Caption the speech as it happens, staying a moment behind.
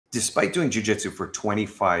Despite doing jiu-jitsu for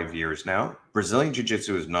 25 years now, Brazilian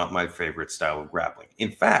jiu-jitsu is not my favorite style of grappling.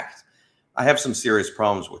 In fact, I have some serious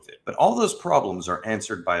problems with it, but all those problems are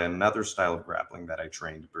answered by another style of grappling that I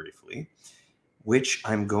trained briefly, which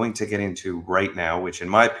I'm going to get into right now, which in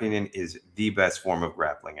my opinion is the best form of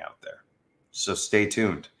grappling out there. So stay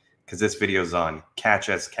tuned, because this video is on catch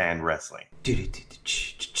as can wrestling.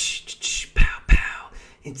 Pow pow,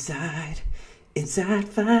 inside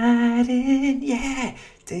fighting, yeah,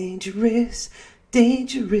 dangerous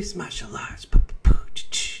martial arts.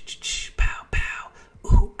 Pow pow,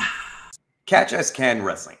 ooh ah. Catch as can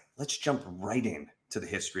wrestling. Let's jump right in to the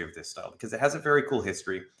history of this style because it has a very cool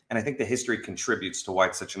history, and I think the history contributes to why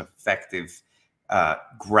it's such an effective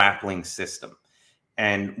grappling system.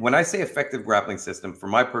 And when I say effective grappling system,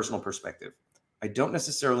 from my personal perspective, I don't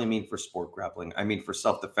necessarily mean for sport grappling. I mean for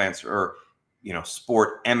self-defense or,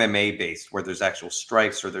 sport MMA based, where there's actual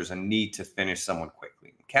strikes or there's a need to finish someone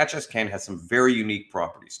quickly. Catch as can has some very unique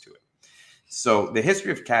properties to it. So the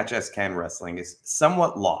history of catch as can wrestling is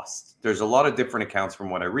somewhat lost. There's a lot of different accounts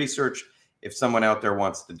from what I researched. If someone out there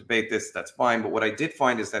wants to debate this, that's fine. But what I did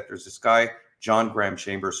find is that there's this guy, John Graham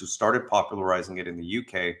Chambers, who started popularizing it in the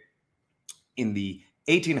UK in the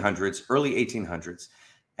 1800s, early 1800s.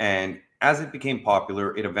 And as it became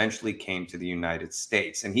popular, it eventually came to the United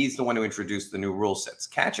States. And he's the one who introduced the new rule sets.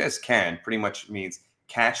 Catch as can pretty much means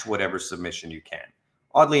catch whatever submission you can.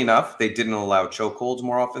 Oddly enough, they didn't allow chokeholds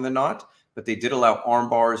more often than not, but they did allow arm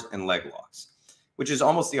bars and leg locks, which is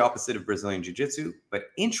almost the opposite of Brazilian Jiu-Jitsu, but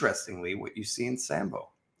interestingly, what you see in Sambo.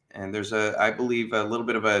 And there's I believe, a little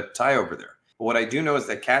bit of a tie over there. But what I do know is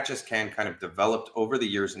that catch as can kind of developed over the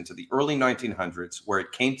years into the early 1900s, where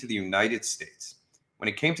it came to the United States. When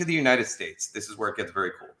it came to the United States, this is where it gets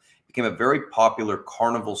very cool. It became a very popular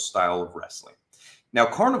carnival style of wrestling. Now,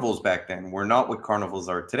 carnivals back then were not what carnivals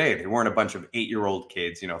are today. They weren't a bunch of 8-year-old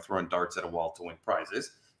kids, throwing darts at a wall to win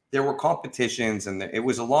prizes. There were competitions, and it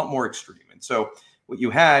was a lot more extreme. And so what you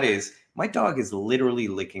had is, my dog is literally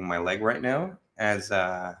licking my leg right now as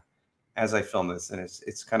I film this, and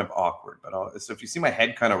it's kind of awkward. But so if you see my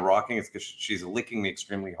head kind of rocking, it's because she's licking me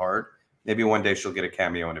extremely hard. Maybe one day she'll get a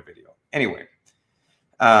cameo in a video. Anyway,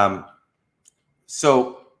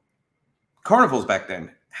 so carnivals back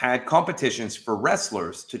then had competitions for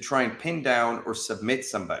wrestlers to try and pin down or submit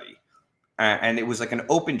somebody. And it was like an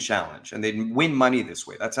open challenge, and they'd win money this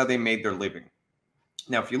way. That's how they made their living.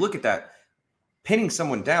 Now, if you look at that, pinning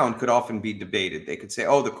someone down could often be debated. They could say,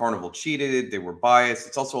 oh, the carnival cheated, they were biased.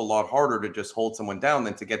 It's also a lot harder to just hold someone down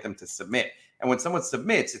than to get them to submit. And when someone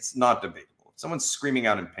submits, it's not debatable. If someone's screaming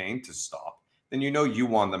out in pain to stop, then you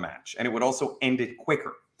won the match. And it would also end it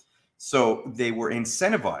quicker. So they were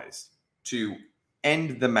incentivized to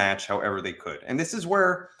end the match however they could. And this is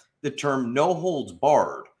where the term no holds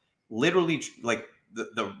barred, literally, like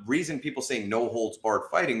the reason people say no holds barred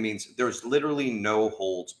fighting means there's literally no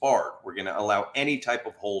holds barred. We're going to allow any type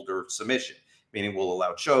of hold or submission, meaning we'll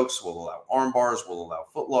allow chokes, we'll allow arm bars, we'll allow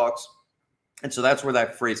footlocks. And so that's where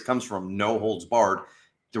that phrase comes from. No holds barred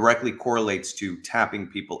directly correlates to tapping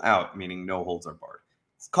people out, meaning no holds are barred.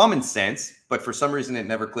 It's common sense, but for some reason it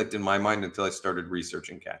never clicked in my mind until I started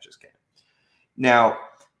researching catch as can. Now,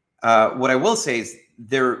 what I will say is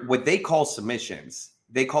what they call submissions,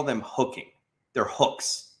 they call them hooking. They're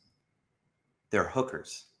hooks. They're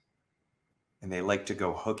hookers. And they like to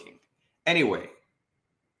go hooking. Anyway,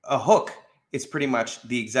 a hook is pretty much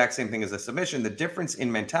the exact same thing as a submission. The difference in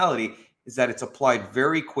mentality is that it's applied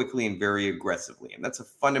very quickly and very aggressively. And that's a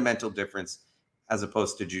fundamental difference as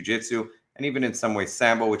opposed to jiu-jitsu. And even in some ways,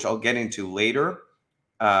 Sambo, which I'll get into later.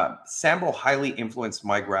 Sambo highly influenced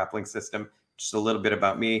my grappling system. Just a little bit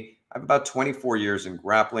about me. I have about 24 years in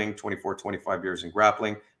grappling, 25 years in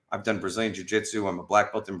grappling. I've done Brazilian Jiu-Jitsu. I'm a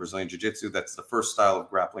black belt in Brazilian Jiu-Jitsu. That's the first style of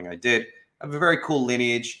grappling I did. I have a very cool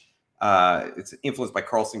lineage. It's influenced by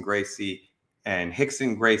Carlson Gracie and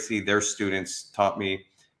Hickson Gracie. Their students taught me.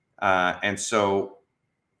 And so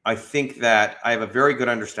I think that I have a very good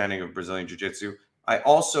understanding of Brazilian Jiu-Jitsu. I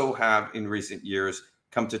also have, in recent years,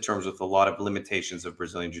 come to terms with a lot of limitations of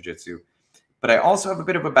Brazilian Jiu-Jitsu. But I also have a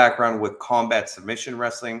bit of a background with combat submission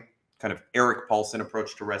wrestling, kind of Eric Paulson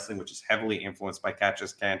approach to wrestling, which is heavily influenced by catch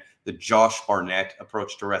as can, the Josh Barnett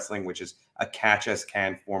approach to wrestling, which is a catch as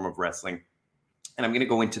can form of wrestling. And I'm going to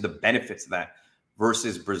go into the benefits of that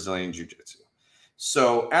versus Brazilian Jiu-Jitsu.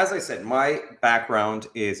 So as I said, my background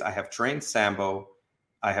is I have trained Sambo,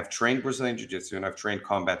 I have trained Brazilian Jiu-Jitsu, and I've trained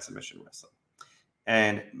combat submission wrestling.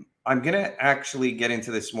 And I'm going to actually get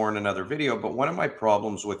into this more in another video, but one of my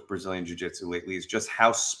problems with Brazilian Jiu-Jitsu lately is just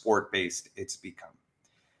how sport-based it's become.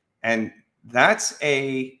 And that's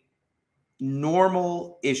a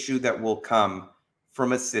normal issue that will come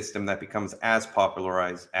from a system that becomes as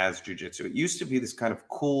popularized as jiu-jitsu. It used to be this kind of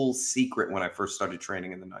cool secret when I first started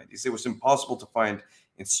training in the 90s. It was impossible to find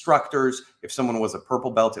instructors. If someone was a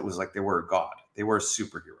purple belt, it was like they were a god. They were a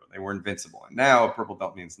superhero. They were invincible. And now a purple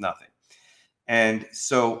belt means nothing. And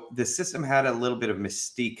so the system had a little bit of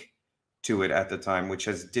mystique to it at the time, which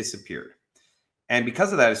has disappeared. And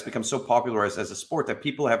because of that, it's become so popularized as a sport that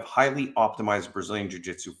people have highly optimized Brazilian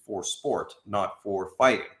jiu-jitsu for sport, not for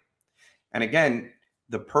fighting. And again,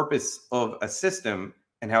 the purpose of a system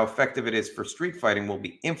and how effective it is for street fighting will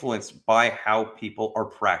be influenced by how people are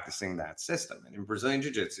practicing that system. And in Brazilian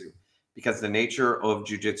jiu-jitsu, because the nature of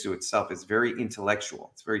jiu-jitsu itself is very intellectual,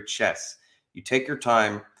 it's very chess. You take your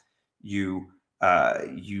time, you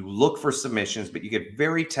look for submissions, but you get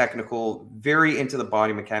very technical, very into the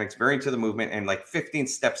body mechanics, very into the movement, and like 15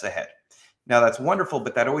 steps ahead. Now that's wonderful,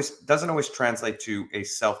 but that doesn't always translate to a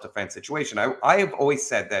self-defense situation. I have always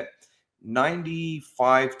said that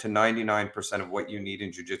 95 to 99% of what you need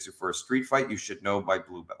in jiu-jitsu for a street fight, you should know by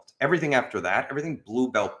blue belt. Everything after that, everything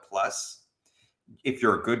blue belt plus, if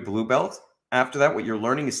you're a good blue belt, after that, what you're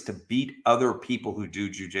learning is to beat other people who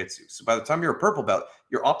do jiu-jitsu. So by the time you're a purple belt,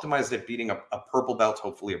 you're optimized at beating a purple belt,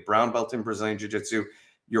 hopefully a brown belt in Brazilian jiu-jitsu.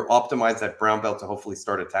 You're optimized at brown belt to hopefully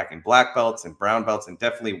start attacking black belts and brown belts, and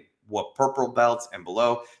definitely what purple belts and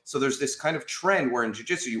below. So there's this kind of trend where in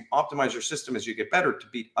jiu-jitsu, you optimize your system as you get better to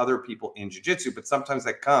beat other people in jiu-jitsu. But sometimes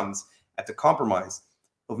that comes at the compromise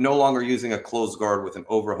of no longer using a closed guard with an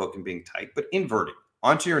overhook and being tight, but inverting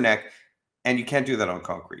onto your neck. And you can't do that on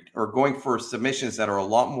concrete, or going for submissions that are a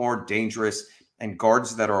lot more dangerous and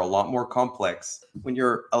guards that are a lot more complex. When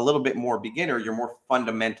you're a little bit more beginner, you're more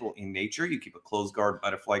fundamental in nature. You keep a closed guard,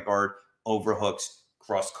 butterfly guard, overhooks,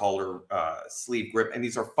 cross collar, sleeve grip. And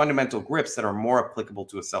these are fundamental grips that are more applicable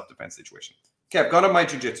to a self-defense situation. Okay, I've gone on my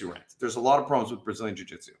jiu-jitsu rant. There's a lot of problems with Brazilian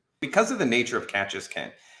jiu-jitsu. Because of the nature of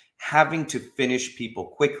catch-as-can, having to finish people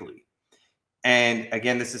quickly. And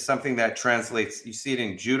again, this is something that translates, you see it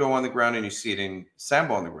in judo on the ground and you see it in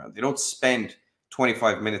sambo on the ground. They don't spend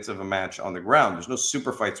 25 minutes of a match on the ground. There's no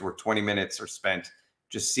super fights where 20 minutes are spent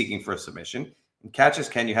just seeking for a submission. In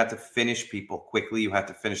catch-as-can, you had to finish people quickly. You had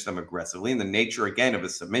to finish them aggressively. And the nature, again, of a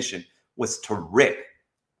submission was to rip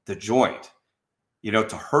the joint,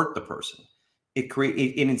 to hurt the person. It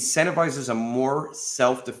incentivizes a more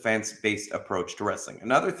self-defense based approach to wrestling.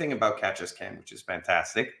 Another thing about catch-as-can, which is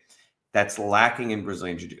fantastic, that's lacking in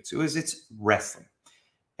Brazilian jiu-jitsu, is it's wrestling.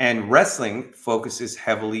 And wrestling focuses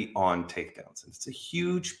heavily on takedowns. And it's a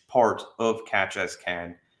huge part of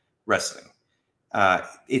catch-as-can wrestling.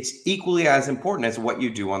 It's equally as important as what you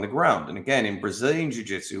do on the ground. And again, in Brazilian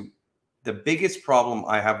jiu-jitsu, the biggest problem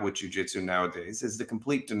I have with jiu-jitsu nowadays is the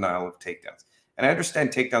complete denial of takedowns. And I understand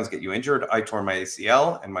takedowns get you injured. I tore my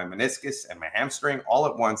ACL and my meniscus and my hamstring all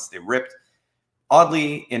at once. They ripped,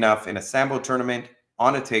 oddly enough, in a sambo tournament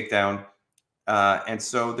on a takedown. And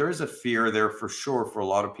so there is a fear there for sure for a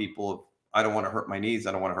lot of people. I don't want to hurt my knees.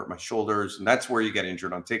 I don't want to hurt my shoulders. And that's where you get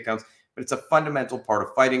injured on takedowns. But it's a fundamental part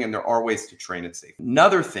of fighting, and there are ways to train it safe.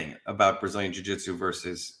 Another thing about Brazilian jiu-jitsu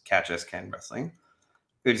versus catch-as-can wrestling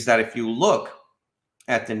is that if you look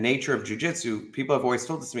at the nature of jiu-jitsu, people have always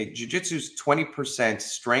told this to me, jiu-jitsu is 20%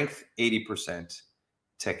 strength, 80%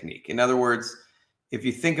 technique. In other words, if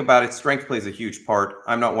you think about it, strength plays a huge part.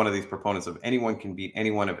 I'm not one of these proponents of anyone can beat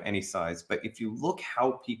anyone of any size, but if you look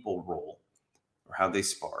how people roll or how they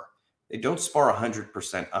spar, they don't spar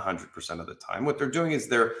 100% of the time. What they're doing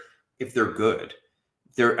is if they're good,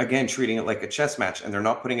 they're again treating it like a chess match, and they're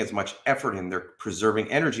not putting as much effort in. They're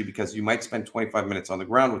preserving energy because you might spend 25 minutes on the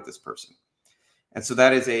ground with this person. And so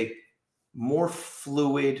that is a more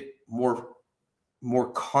fluid, more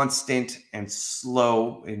constant and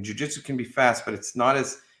slow. And jiu-jitsu can be fast, but it's not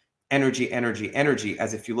as energy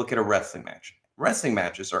as if you look at a wrestling match. Wrestling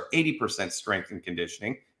matches are 80% strength and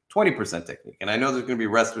conditioning, 20% technique. And I know there's going to be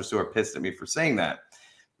wrestlers who are pissed at me for saying that,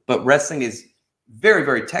 but wrestling is very,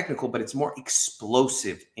 very technical, but it's more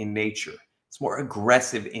explosive in nature. It's more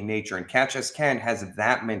aggressive in nature. And catch-as-can has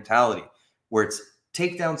that mentality where it's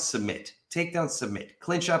takedown, submit,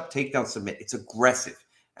 clinch up, takedown, submit. It's aggressive.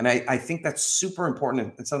 And I think that's super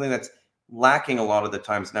important and something that's lacking a lot of the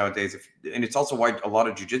times nowadays. And it's also why a lot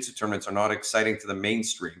of jiu-jitsu tournaments are not exciting to the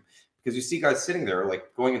mainstream, because you see guys sitting there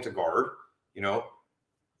like going into guard,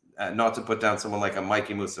 not to put down someone like a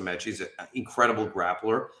Mikey Musumeci. He's an incredible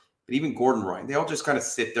grappler. But even Gordon Ryan, they all just kind of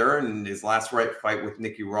sit there. And his last fight with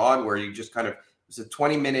Nicky Rod, where you just it was a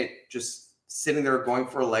 20-minute just sitting there going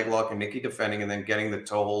for a leg lock and Nicky defending and then getting the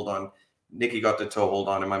toe hold on. Nicky got the toe hold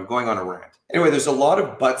on him. I'm going on a rant. Anyway, there's a lot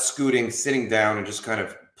of butt scooting, sitting down and just kind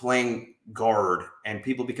of playing guard, and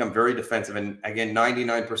people become very defensive. And again,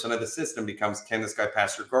 99% of the system becomes, can this guy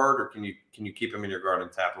pass your guard, or can you keep him in your guard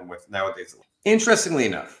and tap him with nowadays? Interestingly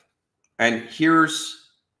enough, and here's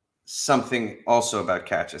something also about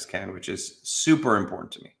catch as can, which is super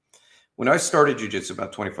important to me. When I started jiu-jitsu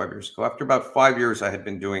about 25 years ago, after about 5 years, I had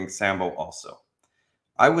been doing sambo also.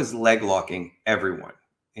 I was leg locking everyone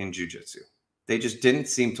in jiu-jitsu. They just didn't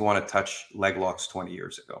seem to want to touch leg locks 20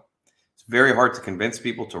 years ago. It's very hard to convince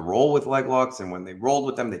people to roll with leg locks. And when they rolled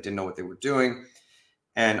with them, they didn't know what they were doing.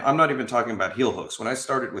 And I'm not even talking about heel hooks. When I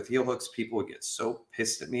started with heel hooks, people would get so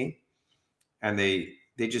pissed at me. And they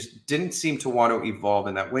just didn't seem to want to evolve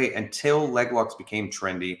in that way until leg locks became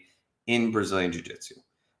trendy in Brazilian jiu-jitsu.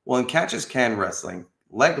 Well, in catch as can wrestling,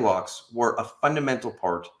 leg locks were a fundamental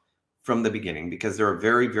part from the beginning because they're a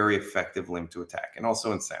very, very effective limb to attack, and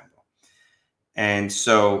also in sambo. And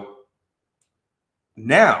so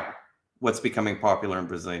now what's becoming popular in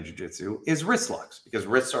Brazilian jiu-jitsu is wrist locks, because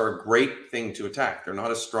wrists are a great thing to attack. They're not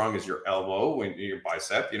as strong as your elbow, when your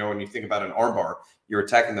bicep. You know, when you think about an armbar, you're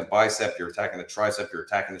attacking the bicep, you're attacking the tricep, you're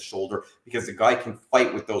attacking the shoulder, because the guy can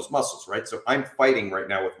fight with those muscles, right? So I'm fighting right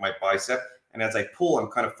now with my bicep, and as I pull, I'm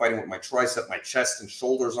kind of fighting with my tricep. My chest and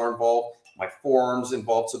shoulders are involved, my forearms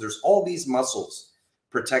involved. So there's all these muscles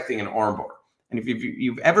protecting an armbar. And if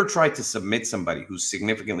you've ever tried to submit somebody who's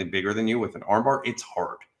significantly bigger than you with an armbar, it's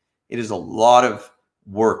hard. It is a lot of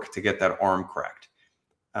work to get that arm cracked.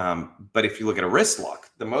 But if you look at a wrist lock,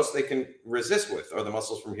 the most they can resist with are the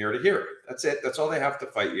muscles from here to here. That's it. That's all they have to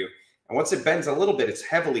fight you. And once it bends a little bit, it's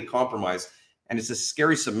heavily compromised. And it's a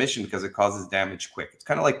scary submission because it causes damage quick. It's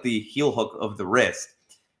kind of like the heel hook of the wrist.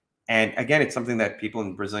 And again, it's something that people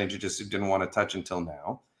in Brazilian Jiu-Jitsu didn't want to touch until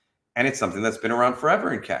now. And it's something that's been around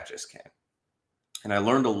forever in catch as can. And I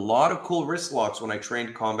learned a lot of cool wrist locks when I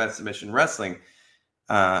trained combat submission wrestling,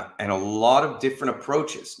 and a lot of different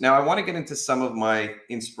approaches. Now, I want to get into some of my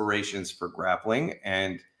inspirations for grappling,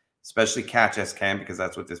 and especially catch as can, because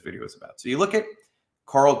that's what this video is about. So you look at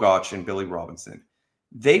Carl Gotch and Billy Robinson.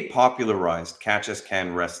 They popularized catch as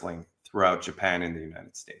can wrestling throughout Japan and the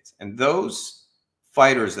United States. And those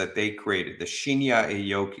fighters that they created, the Shinya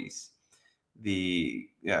Aokis, the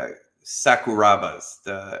Sakurabas,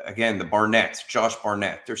 the Barnetts, Josh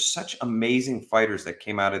Barnett, there's such amazing fighters that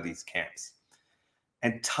came out of these camps,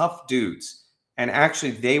 and tough dudes. And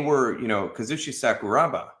actually they were, Kazushi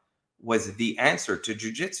Sakuraba was the answer to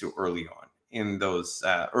jiu-jitsu early on in those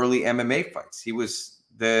early MMA fights. He was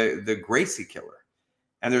the Gracie killer.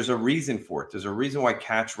 And there's a reason for it. There's a reason why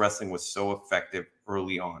catch wrestling was so effective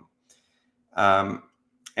early on.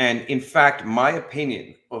 And in fact, my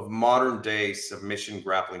opinion of modern day submission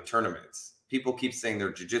grappling tournaments, people keep saying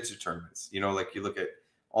they're jiu-jitsu tournaments. Like you look at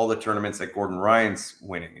all the tournaments that Gordon Ryan's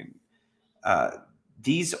winning. And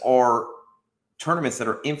these are tournaments that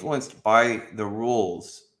are influenced by the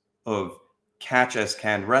rules of catch as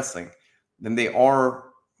can wrestling. Then they are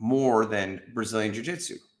more than Brazilian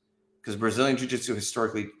jiu-jitsu. Because Brazilian jiu-jitsu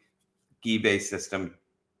historically, gi-based system,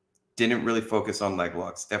 didn't really focus on leg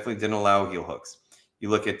locks, definitely didn't allow heel hooks. You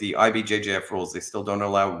look at the IBJJF rules, they still don't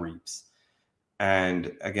allow reaps.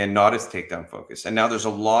 And again, not as takedown focused. And now there's a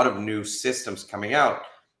lot of new systems coming out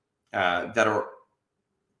that are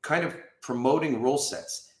kind of promoting rule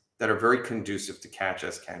sets that are very conducive to catch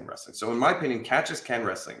as can wrestling. So in my opinion, catch as can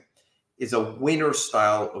wrestling is a winner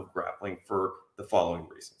style of grappling for the following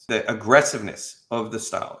reasons. The aggressiveness of the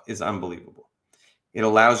style is unbelievable. It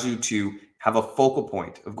allows you to have a focal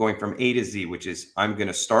point of going from A to Z, which is I'm going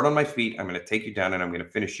to start on my feet, I'm going to take you down, and I'm going to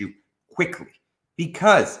finish you quickly,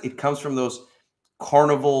 because it comes from those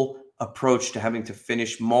carnival approach to having to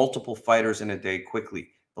finish multiple fighters in a day quickly.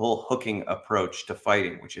 The whole hooking approach to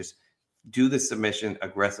fighting, which is do the submission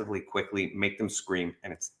aggressively, quickly, make them scream,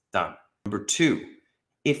 and it's done. Number two,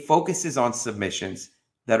 it focuses on submissions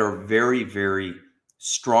that are very, very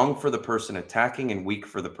strong for the person attacking and weak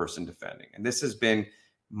for the person defending. And this has been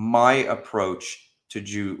my approach to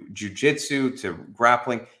jiu-jitsu, to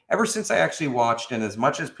grappling, ever since I actually watched, and as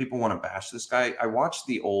much as people want to bash this guy, I watched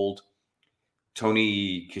the old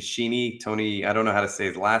Tony Kashini, I don't know how to say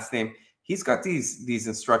his last name. He's got these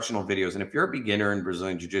instructional videos. And if you're a beginner in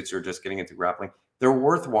Brazilian jiu-jitsu or just getting into grappling, they're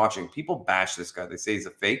worth watching. People bash this guy. They say he's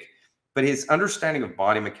a fake, but his understanding of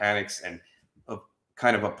body mechanics and of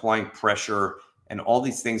kind of applying pressure and all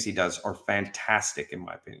these things he does are fantastic, in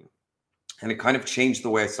my opinion. And it kind of changed the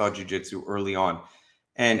way I saw jiu-jitsu early on.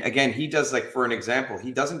 And again, he does, like, for an example,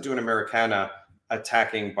 he doesn't do an Americana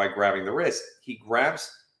attacking by grabbing the wrist. He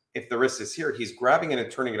grabs, if the wrist is here, he's grabbing it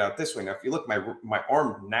and turning it out this way. Now, if you look, my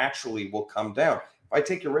arm naturally will come down. If I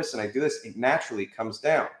take your wrist and I do this, it naturally comes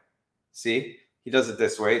down. See? He does it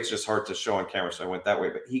this way. It's just hard to show on camera, so I went that way.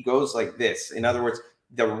 But he goes like this. In other words,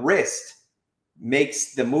 the wrist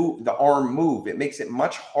makes the arm move. It makes it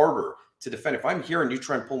much harder to defend. If I'm here and you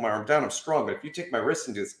try and pull my arm down, I'm strong. But if you take my wrist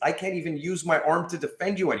and do this, I can't even use my arm to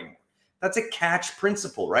defend you anymore. That's a catch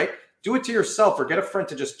principle, right? Do it to yourself, or get a friend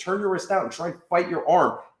to just turn your wrist out and try and fight your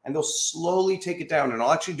arm, and they'll slowly take it down. And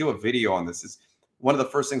I'll actually do a video on this. It's one of the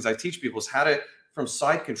first things I teach people is how to, from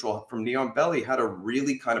side control, from knee on belly, how to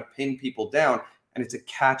really kind of pin people down. And it's a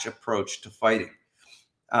catch approach to fighting.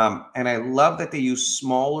 And I love that they use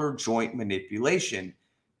smaller joint manipulation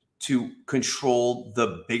to control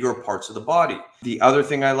the bigger parts of the body. The other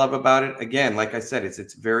thing I love about it, again, like I said, is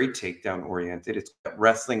it's very takedown oriented. It's a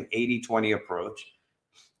wrestling 80-20 approach.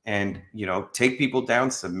 And, you know, take people down,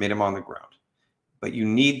 submit them on the ground. But you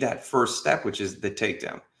need that first step, which is the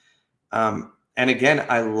takedown. And again,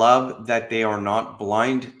 I love that they are not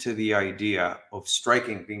blind to the idea of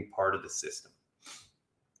striking being part of the system.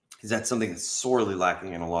 Because that's something that's sorely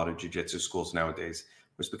lacking in a lot of jiu-jitsu schools nowadays,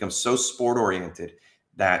 where it's become so sport-oriented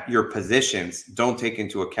that your positions don't take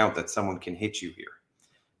into account that someone can hit you here,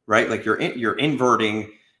 right? Like you're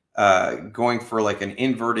inverting, going for like an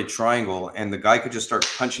inverted triangle, and the guy could just start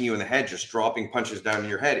punching you in the head, just dropping punches down to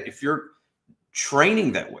your head. If you're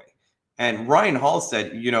training that way, and Ryan Hall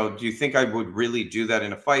said, you know, do you think I would really do that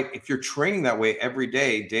in a fight? If you're training that way every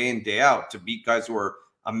day, day in, day out, to beat guys who are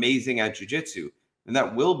amazing at jiu-jitsu, then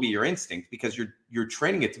that will be your instinct, because you're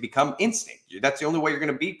training it to become instinct. That's the only way you're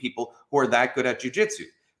going to beat people who are that good at jiu-jitsu.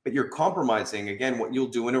 But you're compromising, again, what you'll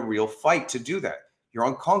do in a real fight to do that. You're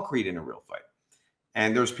on concrete in a real fight.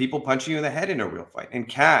 And there's people punching you in the head in a real fight. And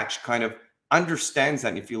catch kind of understands that.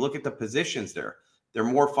 And if you look at the positions there, they're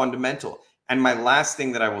more fundamental. And my last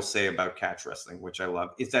thing that I will say about catch wrestling, which I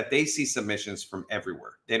love, is that they see submissions from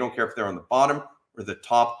everywhere. They don't care if they're on the bottom or the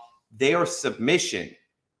top. They are submission.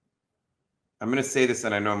 I'm going to say this,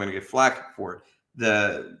 and I know I'm going to get flack for it.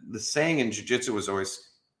 The saying in jiu-jitsu was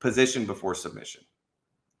always position before submission.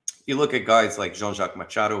 You look at guys like Jean-Jacques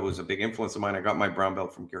Machado, who's a big influence of mine. I got my brown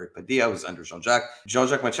belt from Gary Padilla, who's under Jean-Jacques.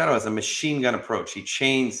 Jean-Jacques Machado has a machine gun approach. He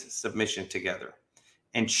chains submission together.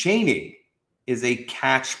 And chaining is a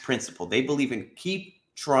catch principle. They believe in keep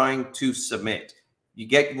trying to submit. You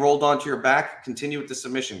get rolled onto your back, continue with the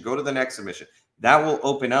submission, go to the next submission. That will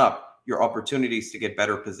open up your opportunities to get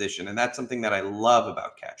better position. And that's something that I love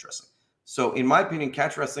about catch wrestling. So in my opinion,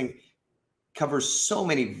 catch wrestling covers so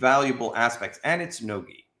many valuable aspects, and it's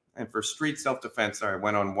no-gi. And for street self-defense, sorry, I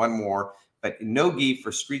went on one more, but no-gi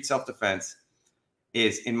for street self-defense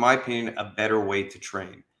is, in my opinion, a better way to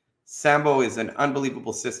train. Sambo is an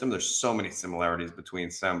unbelievable system. There's so many similarities between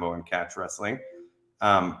Sambo and catch wrestling.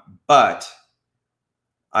 But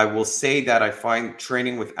I will say that I find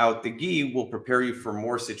training without the gi will prepare you for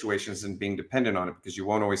more situations than being dependent on it, because you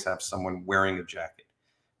won't always have someone wearing a jacket.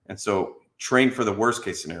 And so train for the worst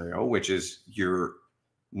case scenario, which is your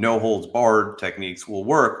no holds barred techniques will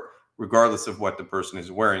work regardless of what the person is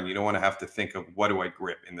wearing. You don't want to have to think of, what do I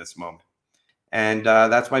grip in this moment? And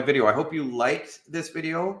that's my video. I hope you liked this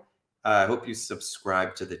video. I hope you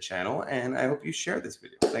subscribe to the channel, and I hope you share this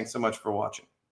video. Thanks so much for watching.